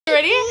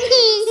Ready?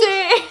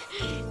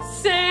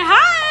 Say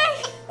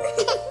hi.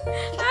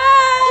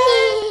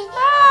 Hi.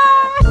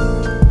 Hi.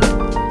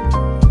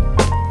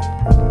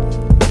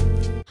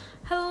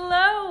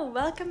 Hello,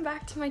 welcome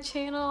back to my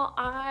channel.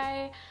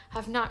 I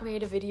have not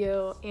made a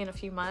video in a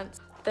few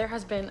months. There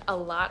has been a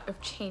lot of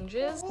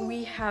changes.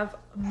 We have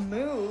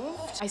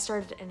moved. I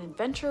started an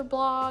adventure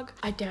blog.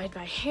 I dyed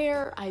my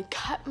hair. I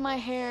cut my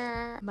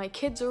hair. My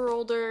kids are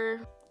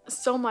older.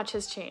 So much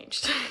has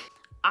changed.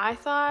 I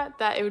thought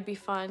that it would be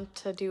fun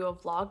to do a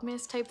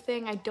Vlogmas type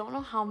thing. I don't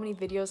know how many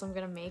videos I'm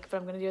gonna make, but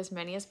I'm gonna do as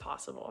many as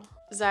possible.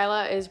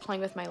 Zyla is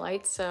playing with my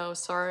lights, so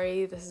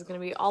sorry, this is gonna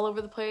be all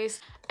over the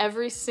place.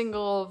 Every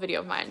single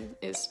video of mine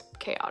is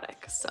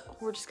chaotic, so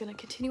we're just gonna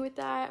continue with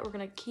that. We're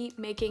gonna keep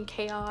making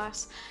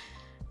chaos.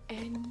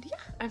 And yeah,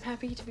 I'm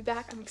happy to be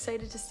back. I'm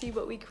excited to see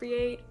what we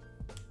create.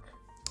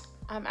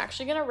 I'm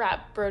actually gonna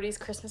wrap Brody's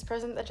Christmas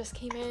present that just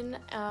came in,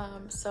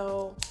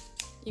 so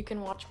you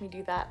can watch me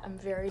do that. I'm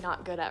very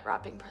not good at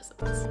wrapping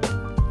presents.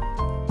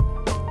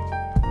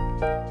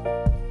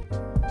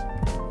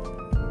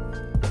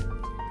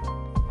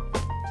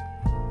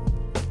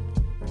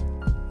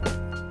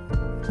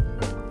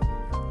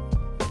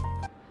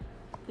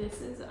 This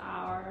is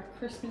our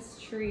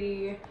Christmas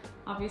tree.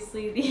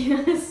 Obviously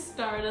the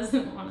star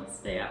doesn't want to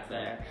stay up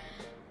there,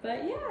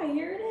 but yeah,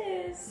 here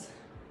it is.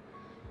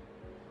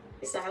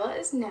 Zyla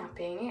is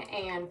napping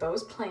and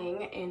Beau's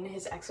playing in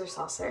his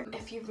exerciser.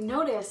 If you've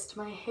noticed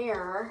my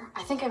hair,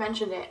 I think I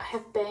mentioned it, I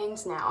have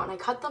bangs now and I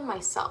cut them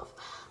myself,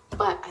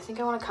 but I think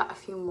I want to cut a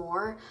few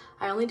more.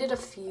 I only did a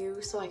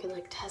few so I could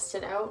like test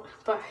it out,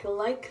 but I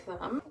like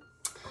them.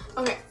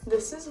 Okay,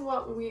 this is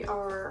what we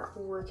are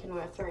working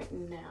with right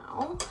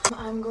now.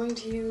 I'm going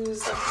to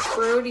use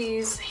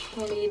Brody's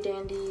handy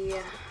dandy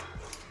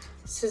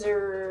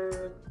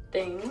scissor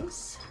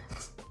things.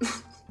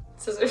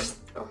 Scissors.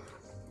 Oh.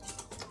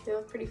 They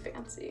look pretty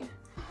fancy.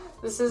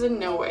 This is in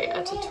no way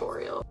a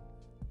tutorial.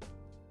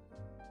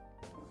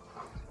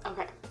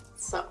 Okay,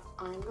 so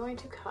I'm going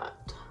to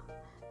cut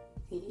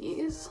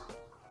these.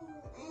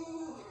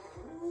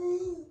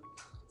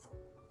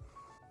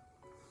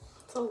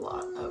 It's a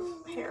lot of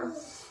hair.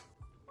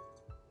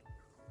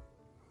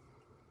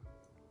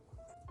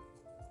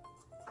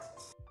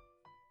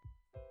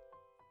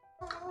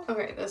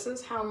 Okay, this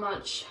is how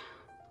much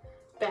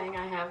bang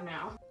I have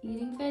now.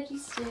 Eating veggie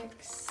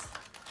sticks.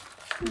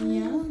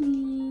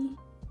 Yummy.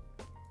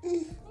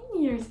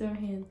 You're so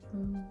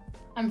handsome.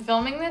 I'm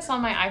filming this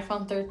on my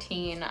iPhone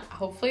 13.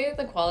 Hopefully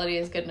the quality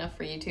is good enough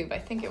for YouTube. I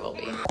think it will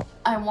be.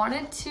 I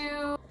wanted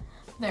to,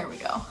 there we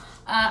go.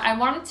 I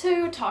wanted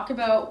to talk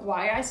about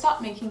why I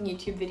stopped making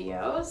YouTube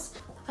videos.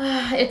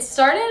 It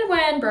started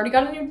when Brody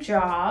got a new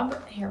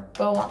job. Here,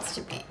 Beau wants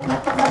to be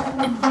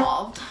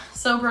involved.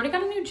 So Brody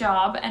got a new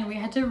job and we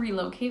had to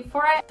relocate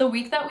for it. The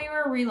week that we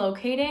were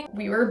relocating,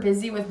 we were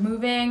busy with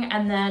moving,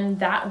 and then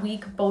that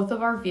week both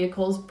of our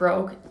vehicles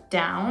broke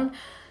down.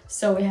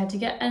 So we had to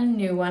get a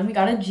new one. We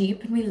got a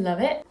Jeep and we love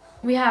it.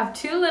 We have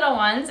two little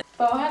ones.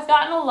 Beau has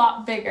gotten a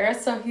lot bigger,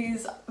 so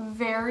he's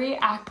very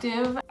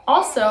active.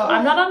 Also,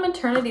 I'm not on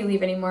maternity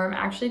leave anymore. I'm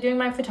actually doing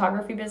my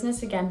photography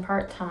business again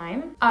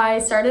part-time. I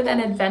started an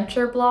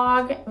adventure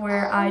blog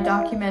where I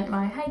document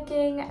my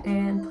hiking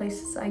and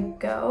places I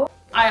go.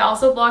 I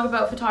also blog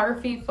about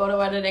photography,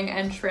 photo editing,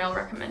 and trail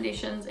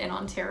recommendations in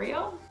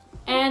Ontario.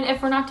 And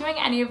if we're not doing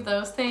any of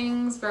those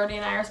things, Brody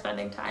and I are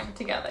spending time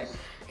together.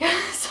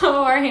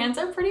 So our hands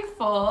are pretty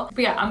full.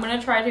 But yeah, I'm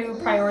gonna try to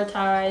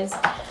prioritize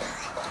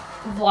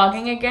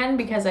vlogging again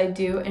because I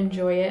do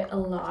enjoy it a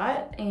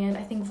lot, and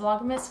I think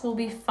Vlogmas will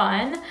be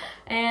fun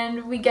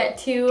and we get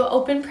to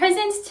open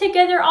presents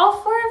together, all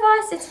four of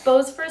us. It's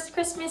Beau's first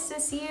Christmas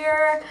this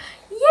year.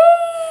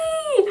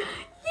 Yay! Yay!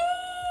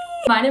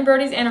 Mine and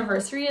Brody's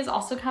anniversary is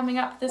also coming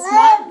up this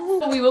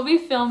month. We will be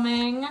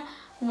filming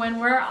when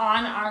we're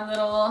on our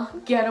little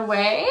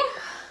getaway.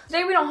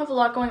 Today we don't have a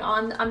lot going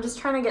on. I'm just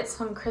trying to get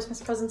some Christmas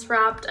presents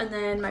wrapped, and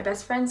then my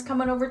best friend's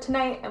coming over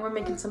tonight and we're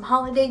making some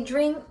holiday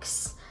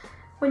drinks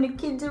when the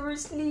kids are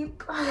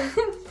asleep.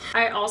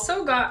 I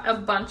also got a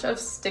bunch of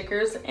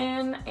stickers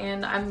in,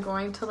 and I'm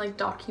going to like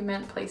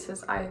document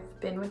places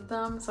I've been with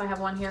them. So I have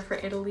one here for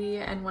Italy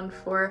and one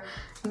for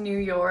New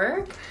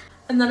York.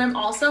 And then I'm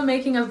also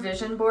making a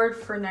vision board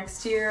for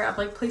next year of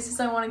like places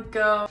I want to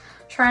go.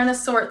 Trying to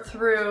sort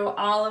through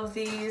all of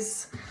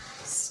these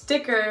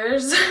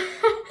stickers.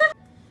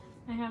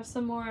 I have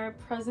some more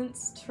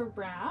presents to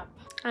wrap.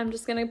 I'm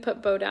just gonna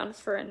put Beau down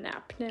for a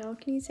nap now.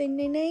 Can you say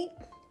night-night?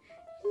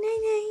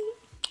 Night-night.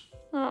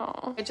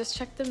 Oh, I just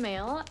checked the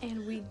mail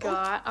and we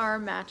got our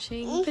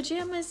matching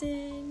pajamas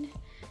in.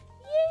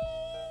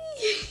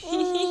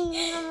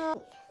 Yay!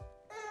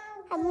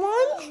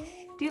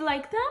 Do you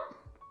like them?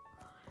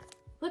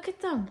 Look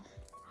at them.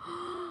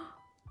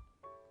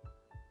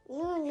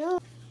 No.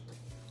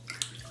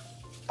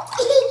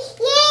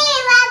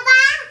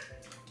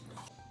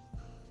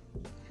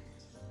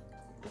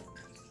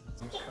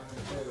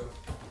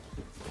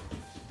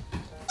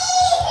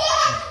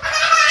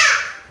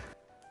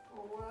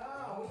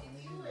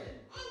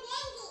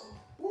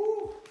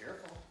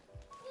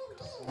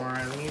 More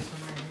at least on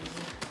my hand.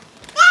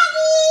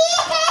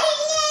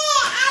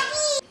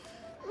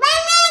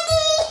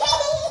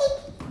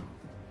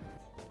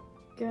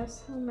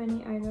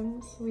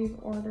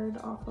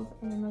 off of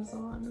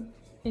Amazon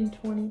in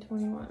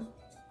 2021?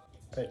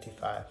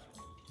 55.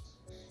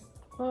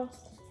 Close.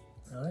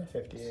 Really?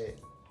 58. Okay,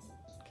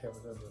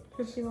 what is it?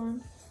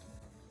 51.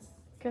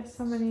 Guess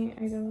how many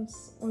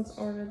items was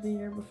ordered the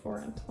year before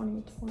in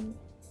 2020?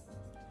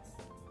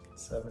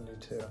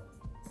 72.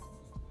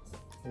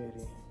 80.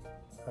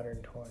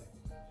 120.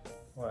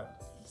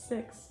 What?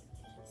 6.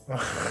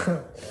 What?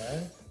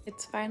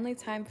 It's finally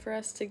time for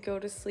us to go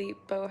to sleep.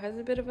 Beau has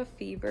a bit of a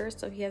fever,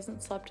 so he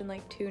hasn't slept in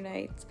like 2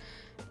 nights.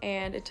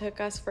 And it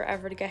took us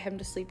forever to get him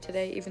to sleep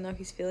today, even though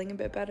he's feeling a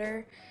bit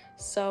better.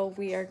 So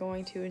we are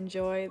going to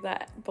enjoy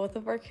that both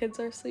of our kids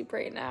are asleep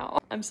right now.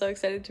 I'm so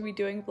excited to be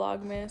doing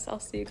Vlogmas. I'll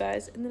see you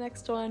guys in the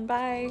next one.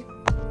 Bye!